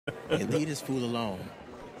Hey, leave this fool alone.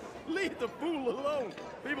 Leave the fool alone.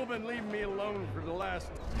 People been leaving me alone for the last...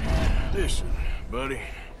 Listen, buddy.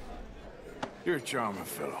 You're a charming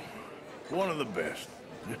fellow. One of the best.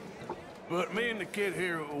 But me and the kid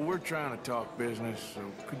here, we're trying to talk business, so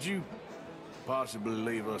could you possibly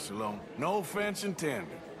leave us alone? No offense intended.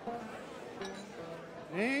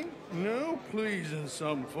 Ain't no pleasing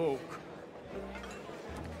some folk.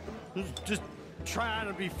 Just trying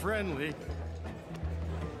to be friendly.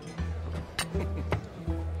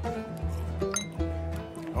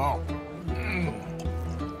 Oh.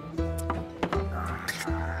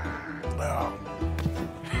 Oh.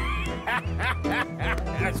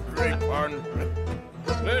 That's great, partner.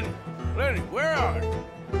 Lenny, where are you?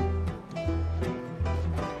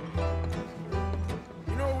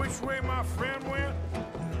 You know which way my friend went?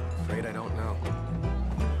 Afraid I don't know.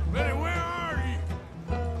 Lenny, where are you?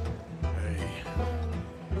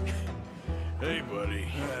 Hey, buddy.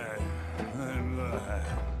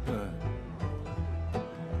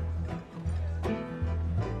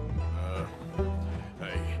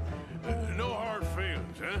 No hard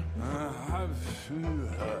feelings, huh?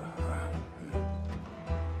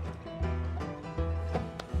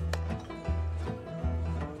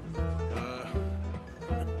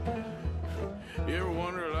 You ever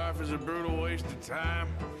wonder if life is a brutal waste of time?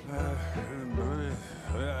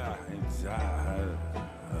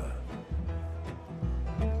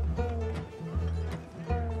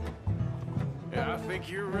 Yeah, I think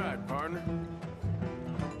you're right, partner.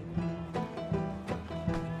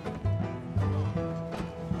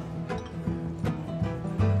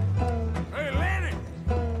 Hey, Lenny!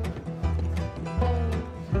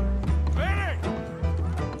 Lenny!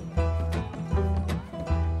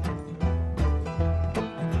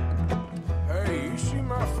 Hey, you see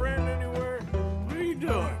my friend anywhere? What are you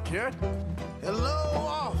doing, kid? Hello,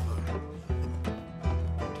 officer.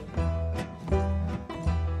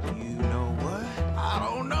 You know what? I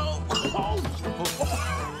don't know.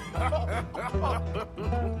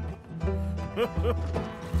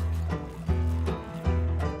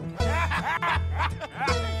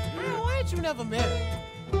 Why ain't you never married?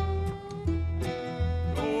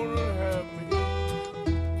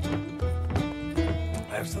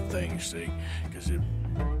 That's the thing, you see, because it...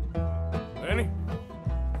 Lenny?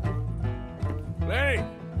 Lenny!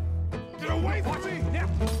 Get away from me! Now!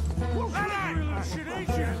 Lenny! Shit, ain't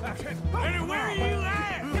you? Lenny, where are you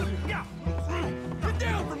at? Get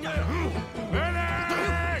down from there! Lenny!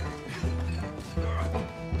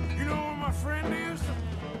 You know where my friend is?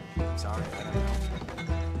 Sorry, I don't know.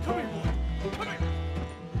 Come here, boy. Come here.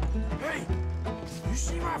 Hey! You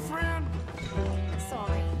see my friend?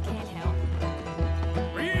 Sorry, can't help.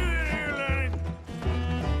 Are you in here, Lenny?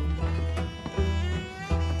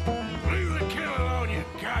 Leave the kid alone, you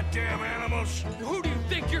goddamn animals! Who do you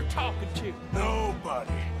think you're talking to?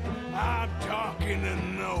 Nobody. I'm talking to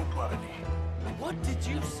nobody. What did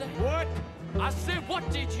you say? What? I said, what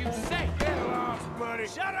did you say? Get lost, buddy.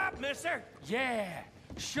 Shut up, mister! Yeah,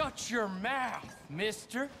 shut your mouth,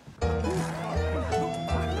 mister.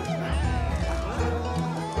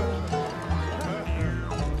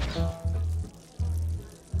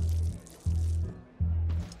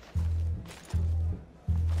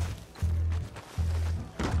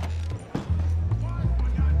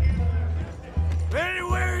 Lenny,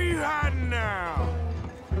 where are you hiding now?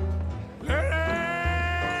 Lenny!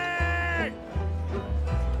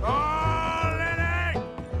 Oh, Lenny!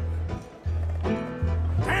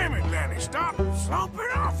 Damn it, Lenny, stop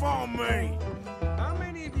slumping off on me! How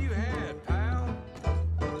many of you had, pal?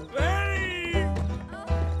 Lenny!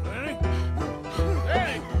 Lenny?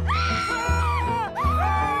 Lenny!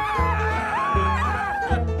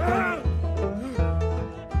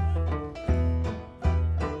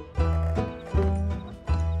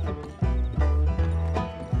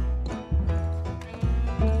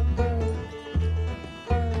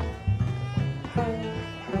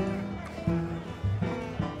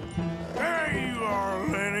 There you are,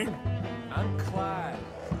 Lenny. I'm Clyde.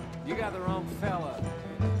 You got the wrong fella.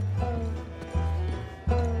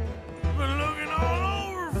 Been looking all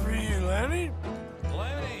over for you, Lenny.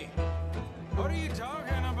 Lenny, what are you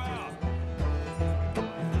talking about?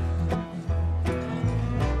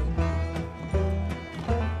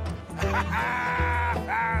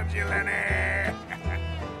 Found you, Lenny.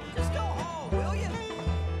 Just go home, will you?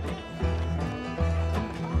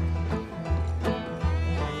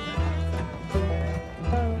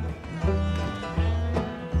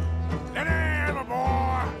 Lenny, my boy.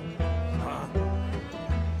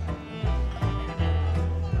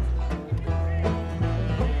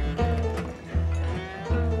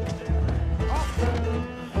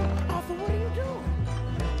 Arthur, what are you doing?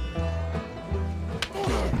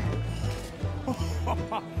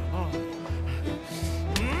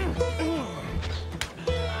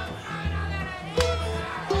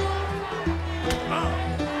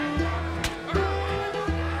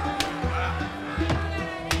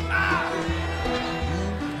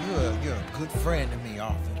 friend to me,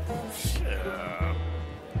 Arthur. Shut up.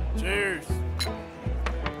 Cheers.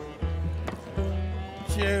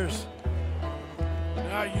 Cheers.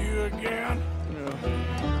 Not you again?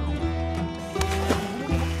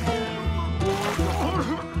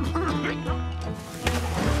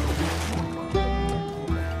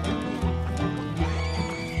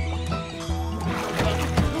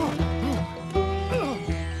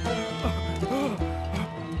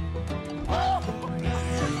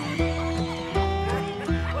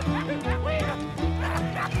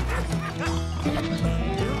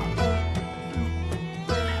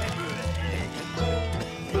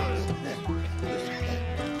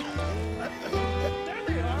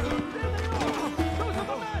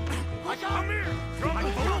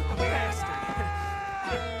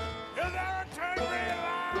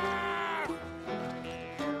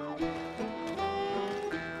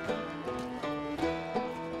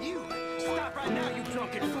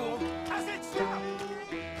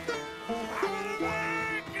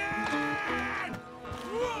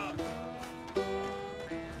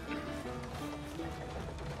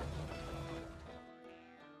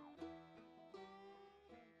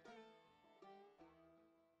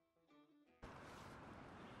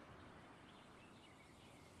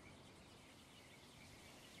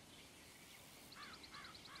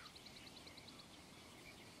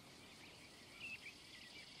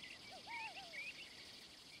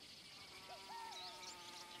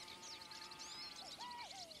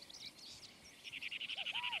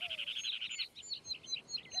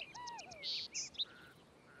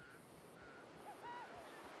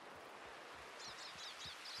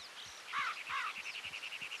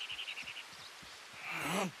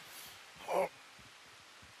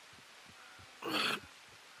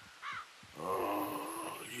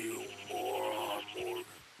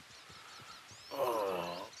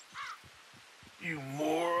 You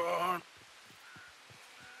moron.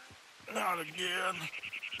 Not again.